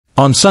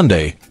On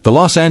Sunday, the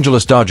Los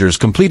Angeles Dodgers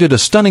completed a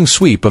stunning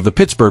sweep of the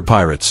Pittsburgh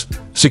Pirates,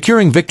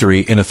 securing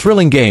victory in a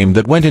thrilling game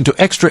that went into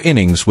extra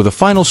innings with a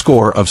final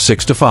score of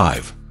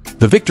 6-5.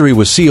 The victory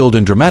was sealed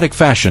in dramatic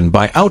fashion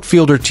by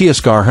outfielder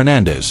Teoscar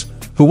Hernandez,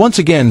 who once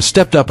again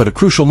stepped up at a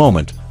crucial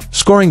moment,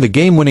 scoring the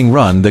game-winning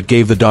run that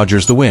gave the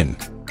Dodgers the win.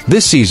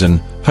 This season,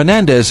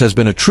 Hernandez has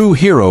been a true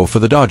hero for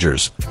the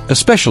Dodgers,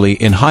 especially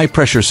in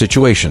high-pressure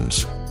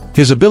situations.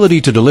 His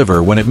ability to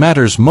deliver when it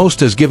matters most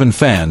has given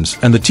fans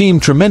and the team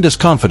tremendous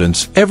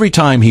confidence every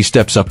time he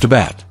steps up to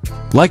bat.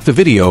 Like the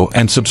video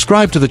and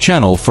subscribe to the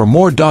channel for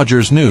more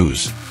Dodgers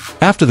news.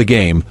 After the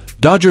game,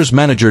 Dodgers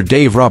manager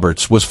Dave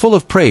Roberts was full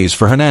of praise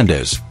for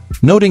Hernandez,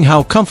 noting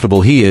how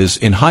comfortable he is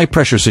in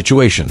high-pressure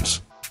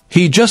situations.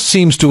 He just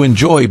seems to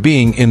enjoy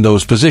being in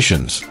those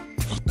positions.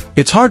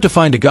 It's hard to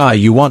find a guy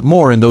you want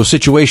more in those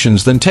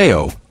situations than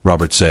Teo,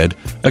 Roberts said,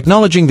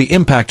 acknowledging the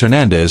impact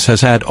Hernandez has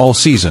had all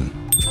season.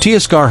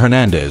 Teoscar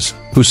Hernandez,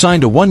 who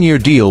signed a one-year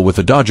deal with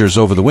the Dodgers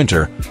over the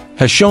winter,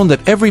 has shown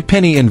that every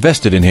penny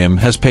invested in him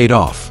has paid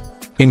off.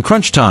 In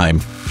crunch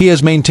time, he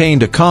has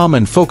maintained a calm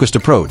and focused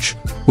approach,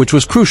 which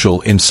was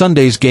crucial in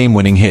Sunday's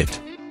game-winning hit.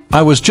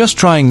 "I was just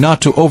trying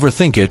not to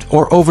overthink it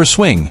or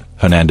overswing,"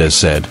 Hernandez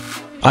said.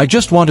 "I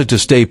just wanted to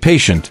stay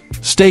patient,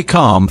 stay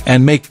calm,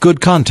 and make good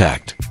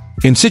contact.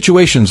 In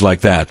situations like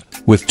that,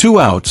 with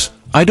 2 outs,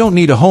 I don't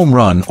need a home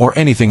run or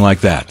anything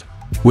like that.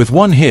 With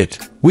 1 hit,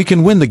 we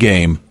can win the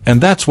game,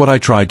 and that's what I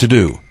tried to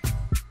do."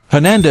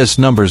 Hernandez's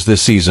numbers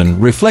this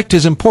season reflect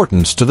his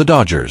importance to the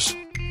Dodgers.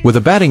 With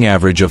a batting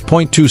average of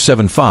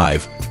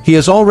 .275, he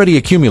has already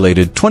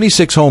accumulated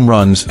 26 home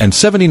runs and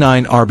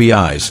 79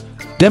 RBIs,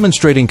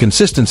 demonstrating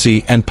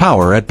consistency and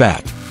power at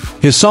bat.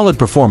 His solid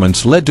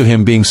performance led to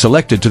him being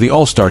selected to the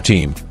All-Star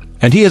team,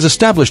 and he has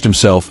established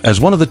himself as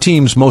one of the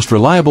team's most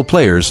reliable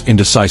players in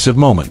decisive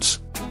moments.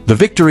 The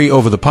victory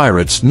over the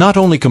Pirates not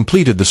only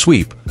completed the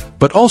sweep,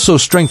 but also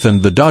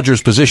strengthened the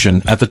Dodgers'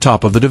 position at the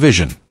top of the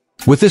division.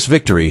 With this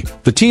victory,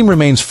 the team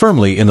remains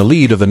firmly in the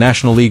lead of the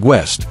National League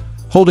West,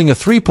 holding a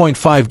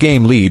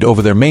 3.5-game lead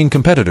over their main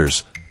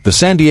competitors, the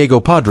San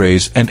Diego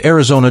Padres and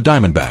Arizona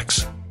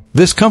Diamondbacks.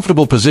 This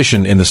comfortable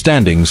position in the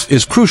standings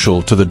is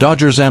crucial to the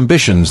Dodgers'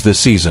 ambitions this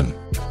season.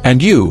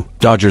 And you,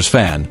 Dodgers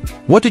fan,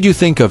 what did you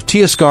think of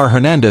Teoscar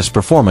Hernandez's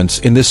performance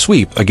in this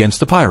sweep against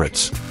the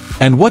Pirates?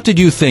 And what did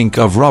you think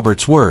of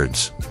Robert's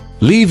words?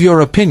 Leave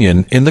your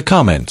opinion in the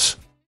comments.